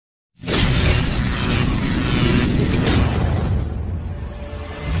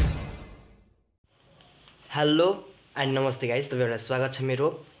Hello and नमस्ते guys, तपाईहरुलाई स्वागत छ मेरो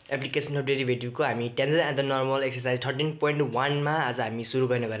एप्लिकेसन अफ डेरिभेटिभको हामी tangent and the normal exercise 13.1 मा आज हामी सुरु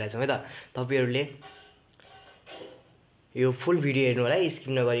गर्न गइरहेका छौं है त। तपाईहरुले यो फुल भिडियो हेर्नु होला, स्किप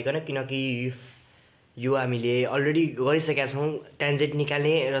नगरिकन, किनकि यो हामीले अलरेडी गरिसकेका छौं। टेन्जेन्ट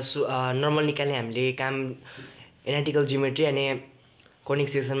निकाल्ने र नर्मल निकाल्ने हामीले काम एनालिटिकल जियोमेट्री अनि कोनिक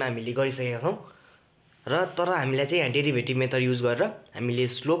सेक्सनमा हामीले गरिसकेका छौं र तर हामीलाई चाहिँ यहाँ डेरिभेटिभ मेथड युज गरेर हामीले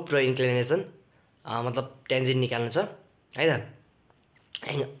स्लोप र इन्क्लिनेसन मतलब टेन्जेन्ट निकाल्नु छ है त।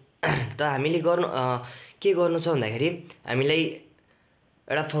 हामीले के गर्नु छ भन्दाखेरि हामीलाई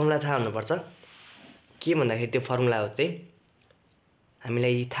एउटा फर्मुला थाहा हुनुपर्छ। के भन्दाखेरि त्यो फर्मुला हो चाहिँ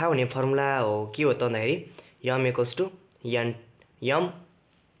हामीलाई थाहा हुने फर्मुला हो के हो त भन्दाखेरि m equals to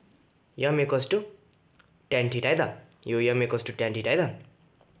m equals to tan theta है त। यो m equals to tan theta है त।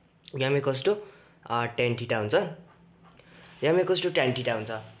 m equals to tan theta हुन्छ। m equals to tan theta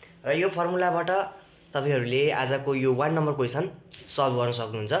हुन्छ र यो फर्मुलाबाट तपाईहरुले आजको यो 1 नम्बर क्वेशन सल्भ गर्न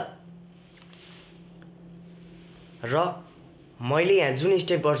सक्नुहुन्छ। र मैले यहाँ जुन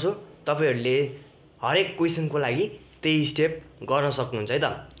स्टेप गर्छु तपाईहरुले हरेक क्वेशनको लागि त्यही स्टेप गर्न सक्नुहुन्छ है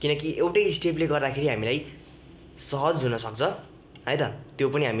त, किनकि एउटै स्टेपले गर्दाखेरि हामीलाई सहज हुन सक्छ है त।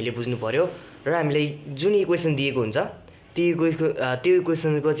 त्यो पनि हामीले बुझ्नु पर्यो र हामीलाई जुन इक्वेसन दिएको हुन्छ त्यो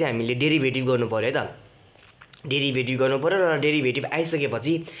इक्वेसनको चाहिँ हामीले डेरिभेटिभ गर्नु पर्यो है त। डेरिभेटिभ गर्नु पर्यो र डेरिभेटिभ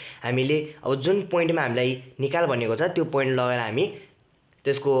आइसकेपछि हामीले अब जुन पोइन्टमा हामीलाई निकाल भनेको छ त्यो पोइन्ट लगाएर हामी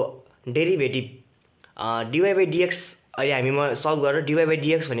त्यसको डेरिभेटिभ dy/dx अहिले हामीमा सल्भ गरेर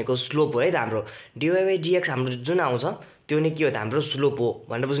dy/dx भनेको स्लोप हो है त। हाम्रो dy/dx हाम्रो जुन आउँछ त्यो नै के हो त हाम्रो स्लोप हो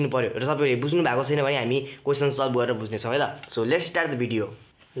भनेर बुझ्नु पर्यो र तपाईहरुले बुझ्नु भएको छैन भने हामी क्वेशन सल्भ गरेर बुझ्ने छौं है त। So let's start the video.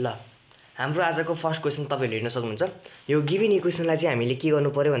 ल हाम्रो आजको फर्स्ट क्वेशन तपाईहरुले हेर्न सक्नुहुन्छ। यो गिभन इक्वेसनलाई चाहिँ हामीले के गर्नु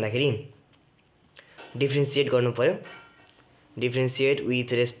पर्यो भन्दाखेरि डिफरेन्शिएट गर्नु पर्यो। Differentiate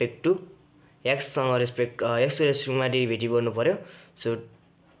with respect to x सँग रेस्पेक्ट x को रेस्पेक्टमा डेरिभेटिभ गर्नु पर्यो। So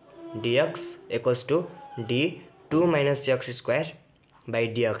dx equals to d2 - x² by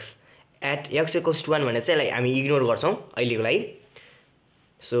dx at x equals to 1 भने चाहिँ यसलाई हामी इग्नोर गर्छौं अहिलेको लागि।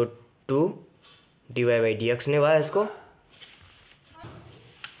 सो 2 dy/dx नै भयो यसको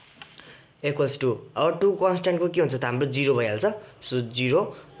इक्वल्स टु अब 2 कन्स्ट्यान्टको के हुन्छ त हाम्रो 0 भइहाल्छ। सो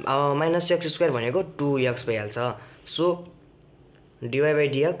 0 -x² भनेको 2x भइहाल्छ। सो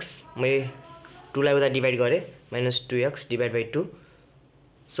dy/dx मैले 2 लाई उता डिभाइड गरे -2x डिभाइड बाइ 2।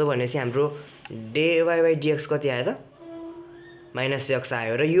 सो भनेपछि हाम्रो dy/dx कति आयो त -x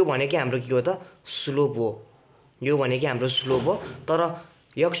आयो र यो भनेकै हाम्रो के हो त स्लोप हो। यो भनेकै हाम्रो स्लोप हो, तर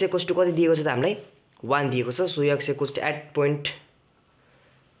x इक्वल्स टु कति दिएको छ त हामीलाई 1 दिएको छ। So x equals to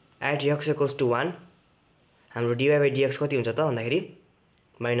at x equals to 1 हाम्रो dy/dx कति हुन्छ त भन्दाखेरि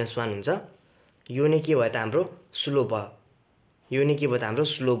 -1 हुन्छ। यो नै के भयो त हाम्रो स्लोप भयो। यो नै के भयो त हाम्रो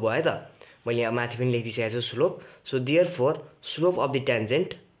स्लोप भयो है त। मैले यहाँ माथि पनि लेखिदिइसकेको छु slope. So therefore slope of the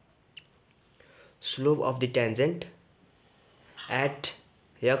tangent at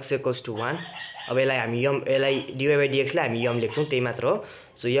x equals to 1। अब यसलाई हामी यसलाई dy/dx लाई हामी लेख्छौं त्यही मात्र हो।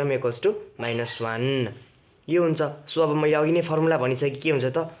 सो m इक्वल्स टु -1 यो हुन्छ। सो अब मैले अघि नै फर्मुला भनिसके के हुन्छ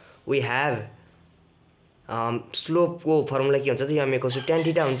त वी हैव स्लोपको फर्मुला के हुन्छ त m equals to tan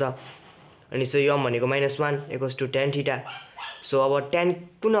theta हुन्छ। अनि सो m भनेको -1 equals to tan theta. So अब tan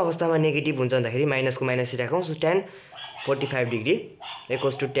कुन अवस्थामा नेगेटिभ हुन्छ भन्दाखेरि माइनसको माइनस राखौं। So tan 45 degree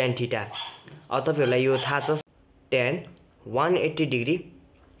equals to tan theta. अब तपाईहरुलाई यो थाहा छ tan 180 degree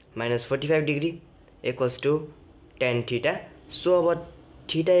 -45 degree equals to tan theta. So अब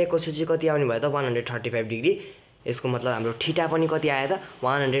थीटा इक्वल्स टु कति आउने भयो त 135 डिग्री। यसको मतलब हाम्रो थीटा पनि कति आयो त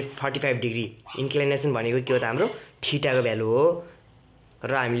 145 डिग्री। इन्क्लिनेसन भनेको के हो त हाम्रो थीटाको भ्यालु हो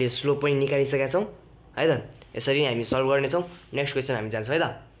र हामीले स्लोप पनि निकालिसकेका छौं है त। यसरी हामी सल्भ गर्ने छौं। नेक्स्ट क्वेशन हामी जान्छौं है त।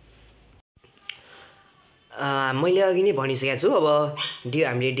 मैले अघि नै भनिसकेको छु अब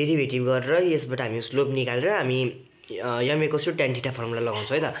हामीले डेरिभेटिभ गरेर यसबाट हामी स्लोप निकालेर हामी m equals to tan theta formula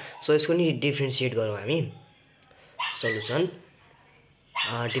लगाउँछौं है त। सो यसको नि डिफरेन्शिएट गरौँ हामी। सल्युसन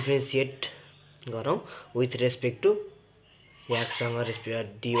डिफरेन्शिएट गरौँ विथ रेस्पेक्ट टु x सँग respect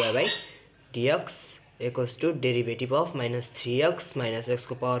dy/dx equals to derivative of -3x - x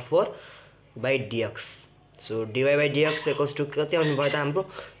को power 4 by dx। So dy/dx equals to कति आउने भयो त हाम्रो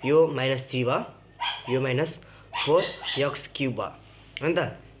यो -3 भयो, यो -4x³ भयो हैन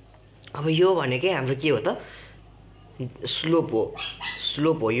त। अब यो भनेकै हाम्रो के हो त स्लोप हो।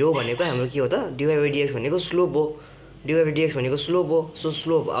 स्लोप हो यो भनेको हाम्रो के हो त dy/dx भनेको स्लोप हो। dy/dx भनेको स्लोप हो। सो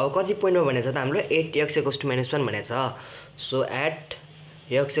स्लोप अब कति पोइन्टमा भनेछ त हाम्रो 8x इक्वल्स टु -1 भनेछ। So at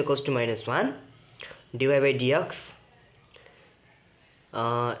x equals to -1 dy/dx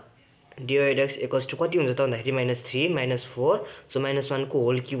dy by dx equals to कति हुन्छ त भन्दाखेरि -3 -4 सो -1 को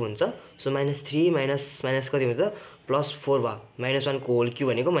होल क्युब हुन्छ सो -3 माइनस कति हुन्छ +4 भयो -1 को होल क्युब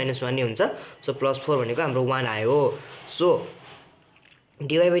भनेको -1 नै हुन्छ सो +4 भनेको हाम्रो 1 आयो सो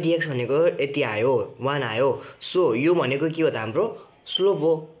dy by dx भनेको यति आयो 1 आयो सो यो भनेको के हो त हाम्रो स्लोप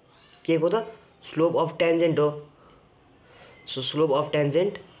हो के को त स्लोप अफ टेन्जेन्ट हो so slope of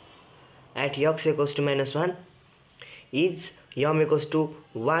tangent at x equals to -1 is m equals to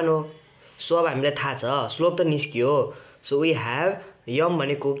 1 हो सो अब हामीलाई थाहा छ स्लोप त निस्कियो सो वी हेभ m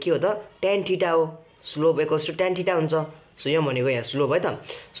भनेको के हो त tan थीटा हो slope equals to tan theta हुन्छ सो m भनेको यहाँ स्लोप है त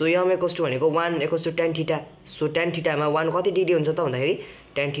सो m इक्वल्स टु भनेको 1 equals to tan theta so tan थीटामा 1 कति डिग्री हुन्छ त भन्दाखेरि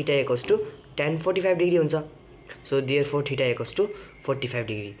tan theta equals to tan 45 degree हुन्छ so therefore theta equals to 45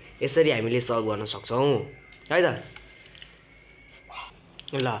 degree यसरी हामीले सल्भ गर्न सक्छौँ है त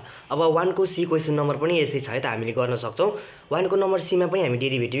ल अब 1 को सी क्वेसन नम्बर पनि यस्तै छ है त हामीले गर्न सक्छौँ 1 को नम्बर सी मा पनि हामी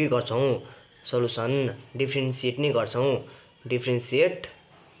डेरिभेटिभ गर्छौँ सल्युसन डिफरेन्सिएट नै गर्छौँ डिफरेन्सिएट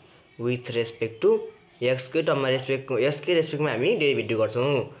विथ रेस्पेक्ट टु x को टर्ममा x के रेस्पेक्टमा हामी डेरिभेटिभ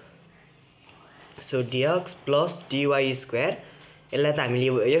गर्छौँ so dx plus dy square यसलाई त हामीले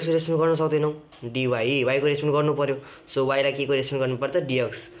x को रेस्पेक्टमा गर्न सक्दैनौँ dy y को रेस्पेक्टमा गर्नु पर्यो सो y लाई के को रेस्पेक्टमा गर्नु पर्छ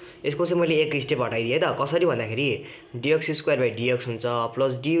dx यसको चाहिँ मैले एक स्टेप हटाइदिएँ त कसरी भन्दाखेरि dx स्क्वायर बाइ dx हुन्छ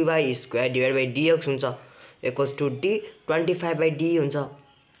plus dy square divide by dx हुन्छ equals to d 25 by d हुन्छ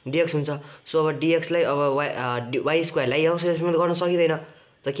dx हुन्छ सो अब dx लाई अब y स्क्वायर लाई x रेस्पेक्टमा गर्न सकिदैन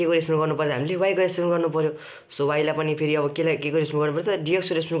त के को रेस्पेक्टमा गर्नु पर्छ हामीले y को रेस्पेक्टमा गर्नु पर्यो सो y लाई पनि फेरि अब के को रेस्पेक्टमा गर्नु पर्छ dx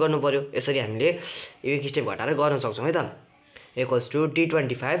को रेस्पेक्टमा गर्नु पर्यो यसरी हामीले एक स्टेप घटाएर गर्न सक्छौँ है त equals to d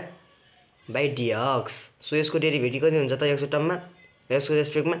 25 by dx so यसको डेरिभेटिभ कति हुन्छ त x टर्ममा x को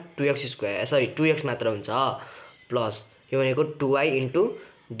रेस्पेक्टमा 2x स्क्वायर सरी 2x मात्र हुन्छ प्लस यो भनेको 2y into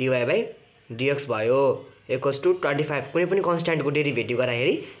dy by dx भयो इक्वल्स टु 25 कुनै पनि कन्स्ट्यान्टको डेरिभेटिभ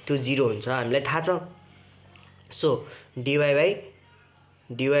गर्दाखेरि त्यो 0 हुन्छ हामीलाई थाहा छ so dy by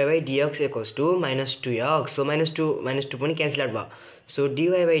dx equals to -2x so -2 पनि क्यान्सल आउट भयो so dy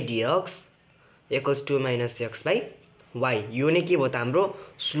by dx equals to -x by y यो नै के भयो त हाम्रो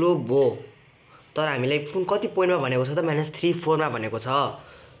स्लोप हो तर हामीलाई कुन कति पोइन्टमा भनेको छ त -3 4 मा भनेको छ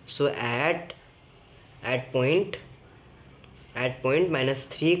सो एट पोइन्ट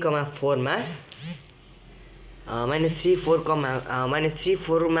 -3, 4 मा -3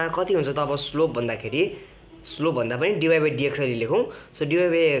 4 मा कति हुन्छ त अब स्लोप भन्दाखेरि स्लोप भन्दा पनि dy बाइ dx ले लेखौँ so dy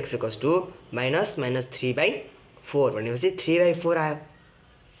by x equals to -3 by 4 भनेपछि 3 बाइ 4 आयो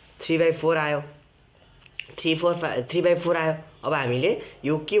 3 बाइ 4 आयो 3 बाइ 4 आयो अब हामीले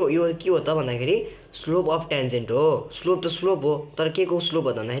यो के हो त भन्दाखेरि स्लोप अफ टेन्जेन्ट हो स्लोप त स्लोप हो तर के को स्लोप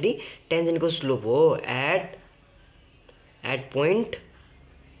हो भन्दाखेरि टेन्जेन्टको स्लोप हो एट पोइन्ट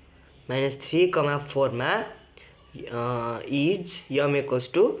 -3, 4 मा is m equals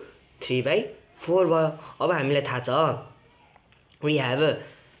to 3 by 4 भयो अब हामीलाई थाहा छ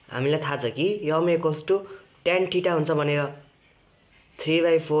हामीलाई थाहा छ कि m equals to tan theta हुन्छ भनेर 3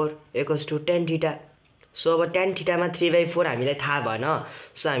 by 4 equals to tan theta so अब tan थीटामा 3 बाइ 4 हामीलाई थाहा भएन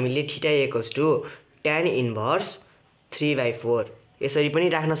सो हामीले theta equals to tan inverse 3 by 4 यसरी पनि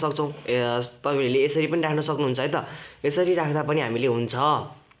राख्न सक्छौँ तपाईहरुले यसरी पनि राख्न सक्नुहुन्छ है त यसरी राख्दा पनि हामीले हुन्छ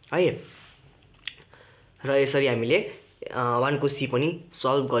है र यसरी हामीले 1 को सी पनि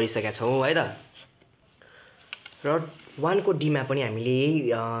सल्भ गरिसकेका छौँ है त र 1 को डी मा पनि हामीले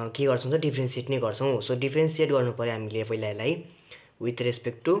के गर्छौँ त डिफरेन्सिएट नै गर्छौँ सो डिफरेन्सिएट गर्नु पर्यो हामीले पहिला यसलाई विथ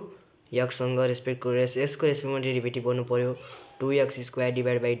रेस्पेक्ट टु x सँग रेस्पेक्ट s को रेस्पेक्टमा डेरिभेटिभ गर्नु पर्यो 2x square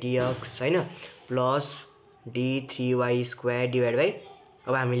divide by dx हैन plus d3y square divide by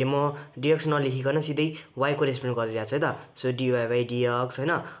अब हामीले म dx नलेखिकन सिधै y को रेस्पेक्टमा गरिरहेको छु है त सो dy बाइ dx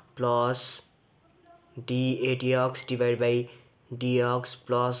हैन plus d8x divide by dx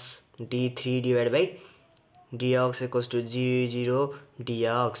plus d3 divide by dx equals to 0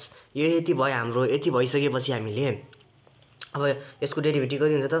 dx यो यति भयो हाम्रो यति भइसकेपछि हामीले अब यसको डेरिभेटिभ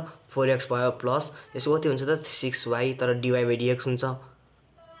कति हुन्छ त 4x भयो प्लस यसको कति हुन्छ त 6y तर dy बाइ dx हुन्छ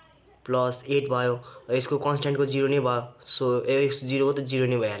प्लस 8 भयो यसको कन्स्ट्यान्टको 0 नै भयो सो x 0 को त 0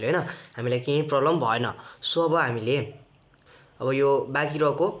 नै भइहाल्यो हैन हामीलाई केही प्रब्लम भएन सो अब हामीले अब यो बाँकी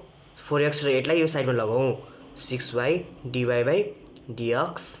रहेको 4x र 8 लाई यो साइडमा लगाऊ 6y dy by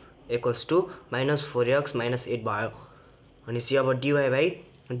dx equals to -4x -8 भयो अनि सी अब dy बाइ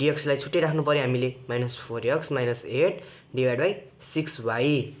dx लाई छुट्टै राख्नु पर्यो हामीले -4x -8 डिभाइड बाइ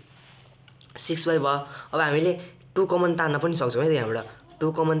 6y भयो अब हामीले 2 कमन तान्न पनि सक्छौँ है यहाँबाट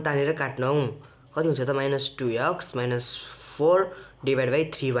 2 कमन तानेर काट्नौ कति हुन्छ त -2x -4 डिभाइड बाइ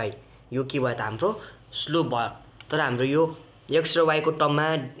 3y यो के भयो त हाम्रो स्लोप भयो तर हाम्रो यो x र y को टर्ममा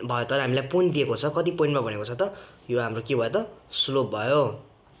भयो तर हामीलाई पोइन्ट दिएको छ कति पोइन्टमा भनेको छ त यो हाम्रो के भयो त स्लोप भयो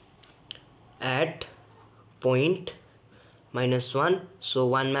एट पोइन्ट -1 सो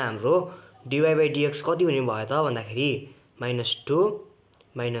 1 मा हाम्रो dy/dx कति हुने भयो त भन्दाखेरि -2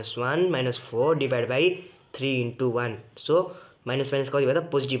 -1 -4 divide by 3 × 1 so minus minus कति भयो त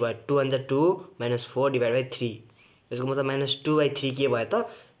पोजिटिभ भयो 2 × 2 -4 डिभाइड बाई 3 यसको मतलब -2/3 के भयो त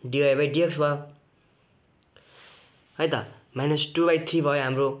dy/dx भयो है त -2/3 भयो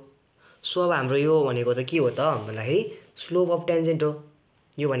हाम्रो सो अब हाम्रो यो भनेको त के हो त भन्दाखेरि स्लोप अफ टेन्जेन्ट हो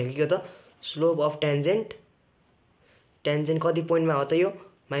यो भनेको के हो त स्लोप अफ टेन्जेन्ट कति पोइन्टमा हो त यो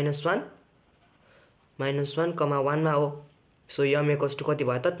 -1 -1, 1 मा हो सो यम इक्वल्स टु कति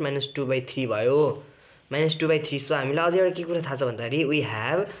भयो त -2/3 भयो -2/3 सो हामीलाई अझै एउटा के कुरा थाहा छ भन्दाखेरि वी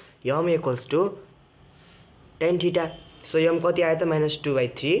हेभ यम equals to tan theta so यम कति आयो त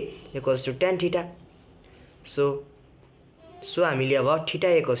 -2/3 equals to tan theta so हामीले अब theta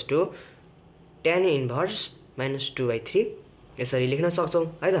equals to tan inverse -2/3 यसरी लेख्न सक्छौँ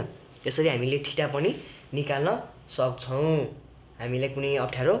है त यसरी हामीले थीटा पनि निकाल्न सक्छौँ हामीलाई कुनै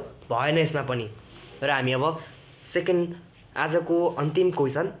अप्ठ्यारो भएन यसमा पनि र हामी अब सेकेन्ड आजको अन्तिम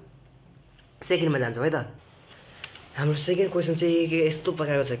क्वेसन सेकेन्डमा जान्छौँ है त हाम्रो सेकेन्ड क्वेसन चाहिँ यस्तो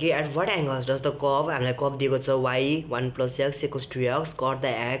प्रकारको छ कि at what angles does the curve हामीलाई कर्व दिएको छ y 1 + x = x cut the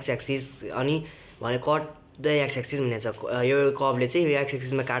x axis अनि भने कट द x एक्सिस भन्ने छ यो कर्वले चाहिँ यो x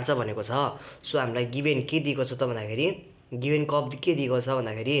एक्सिसमा काट्छ भनेको छ सो हामीलाई गिभेन के दिएको छ त भन्दाखेरि गिभेन कर्व के दिएको छ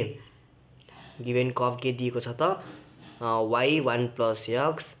भन्दाखेरि गिभेन कर्व के दिएको छ त y 1 +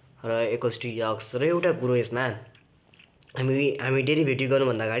 x र = x र एउटा कुरो यसमा हामी डेरिभेटिभ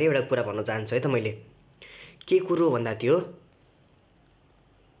गर्नुभन्दा अगाडि एउटा कुरा भन्न चाहन्छु है त मैले के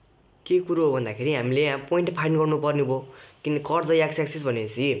कुरो भन्दाखेरि हामीले यहाँ पोइन्ट फाइन्ड गर्नुपर्ने भयो किन कट द x एक्सिस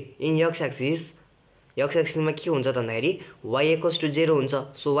भनेपछि इन x एक्सिसमा के हुन्छ त भन्दाखेरि y = 0 हुन्छ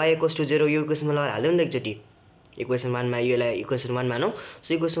सो y = 0 यो इक्वेसनमा लगाएर हाल्यौँ नि त एकचोटि इक्वेसन 1 मा योलाई इक्वेसन 1 मानौँ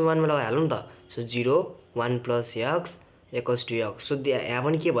सो इक्वेसन 1 मा लगाएर हालौँ त सो 0 1 + x = x सो यहाँ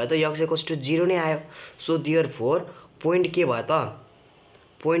पनि के भयो त x = 0 नै आयो सो देयरफोर पोइन्ट के भयो त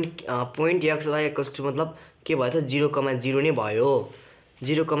पोइन्ट x y = मतलब के भयो त 0,0 नै भयो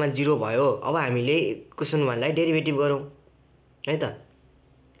 0,0 भयो अब हामीले क्वेसन 1 लाई डेरिभेटिभ गरौँ है त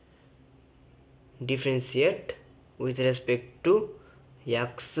डिफरेन्सिएट विथ रेस्पेक्ट टु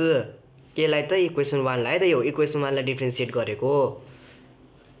x केलाई त इक्वेसन 1 लाई त यो इक्वेसन 1 लाई डिफरेन्सिएट गरेको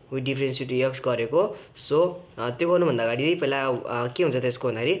विथ डिफरेन्सिएट x गरेको सो त्यो गर्नुभन्दा अगाडि पहिला के हुन्छ त्यसको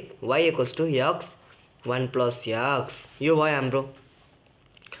भन्दाखेरि y = x 1 + x यो भयो हाम्रो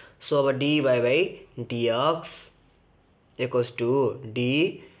सो अब dy/dx =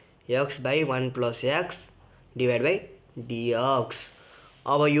 dx/1 + x /dx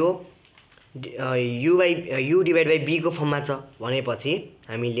अब यो u/b को फर्ममा छ भनेपछि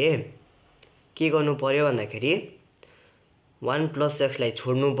हामीले के गर्नु पर्यो भन्दाखेरि 1 + x लाई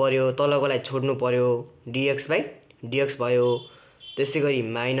छोड्नु पर्यो तलकोलाई छोड्नु पर्यो dx/dx भयो त्यसै गरी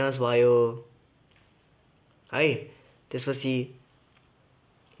माइनस भयो है त्यसपछि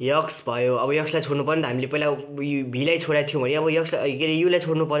x भयो अब x लाई छोड्नु पर्यो नि त हामीले पहिला v लाई छोडेको थियौँ भने अब x लाई के रे u लाई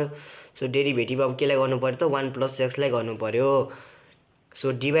छोड्नु पर्यो सो डेरिभेटिभ अब केलाई गर्नु पर्यो त 1 + x लाई गर्नु पर्यो सो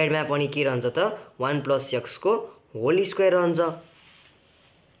डिभाइडमा पनि के रहन्छ त 1 + x को होल स्क्वायर रहन्छ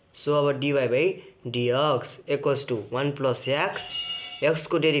सो अब dy/dx = 1 + x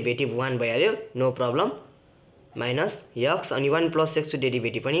को डेरिभेटिभ 1 भइहाल्यो नो प्रब्लम माइनस x अनि 1 + x को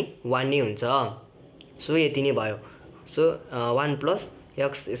डेरिभेटिभ पनि 1 नै हुन्छ सो यति नै भयो सो 1 +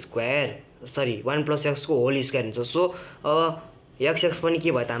 x को होल स्क्वायर हुन्छ सो अब x पनि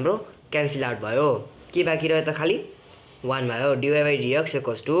के भयो त हाम्रो क्यान्सल आउट भयो के बाँकी रह्यो त खाली 1 भयो dy/dx =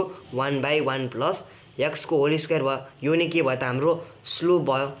 1/1 + x को होल स्क्वायर भयो यो नै के भयो त हाम्रो स्लोप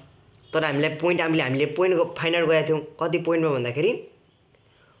भयो तर हामीले पोइन्ट फाइन्ड आउट गरेका थियौँ कति पोइन्टमा भन्दाखेरि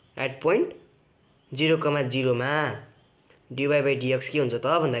एट पोइन्ट 0,0 मा dy/dx के हुन्छ त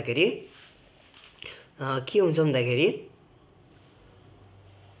भन्दाखेरि के हुन्छ भन्दाखेरि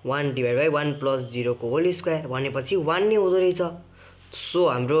 1/1 + 0 को होल स्क्वायर भनेपछि 1 नै हुँदो रहेछ सो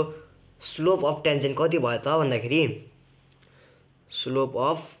हाम्रो स्लोप अफ टेन्जेन्ट कति भयो त भन्दाखेरि slope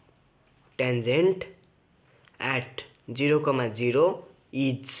of tangent at 0,0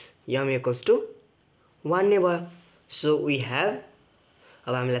 is यम इक्वल्स टु 1 नै भयो सो वी हेभ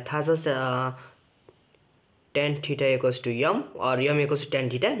अब हामीलाई थाहा छ tan थीटा इक्वल्स टु यम और यम equals to tan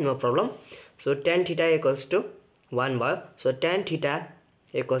theta no problem so tan theta equals to 1 भयो so tan theta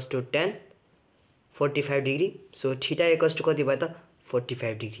equals to tan 45 degree so theta equals to कति भयो त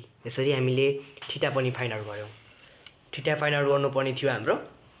 45 डिग्री यसरी हामीले थीटा पनि फाइन्ड आउट गर्यौं थीटा फाइन्ड आउट गर्नुपर्ने थियो हाम्रो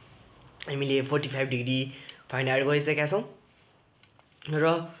हामीले 45 डिग्री फाइन्ड आउट गरिसकेका छौं र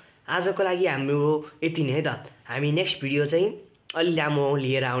आजको लागि हाम्रो यति नै है त हामी नेक्स्ट भिडियो चाहिँ अलि लामो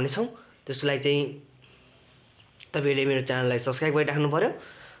लिएर आउने छौं त्यसको लागि चाहिँ तपाईँहरूले मेरो च्यानललाई सब्सक्राइब गरिराख्नु पऱ्यो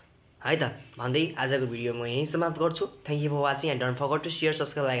है त भन्दै आजको भिडियो म यहीँ समाप्त गर्छु। Thank you for watching and don't forget to share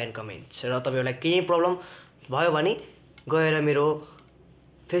subscribe like and comment. र तपाईँहरूलाई केही प्रब्लम भयो भने गएर मेरो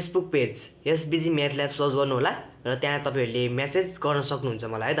Facebook page एसबिजी math lab search गर्नु होला र त्यहाँ तपाईँहरूले मेसेज गर्न सक्नुहुन्छ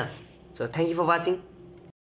मलाई है त। So thank you for watching.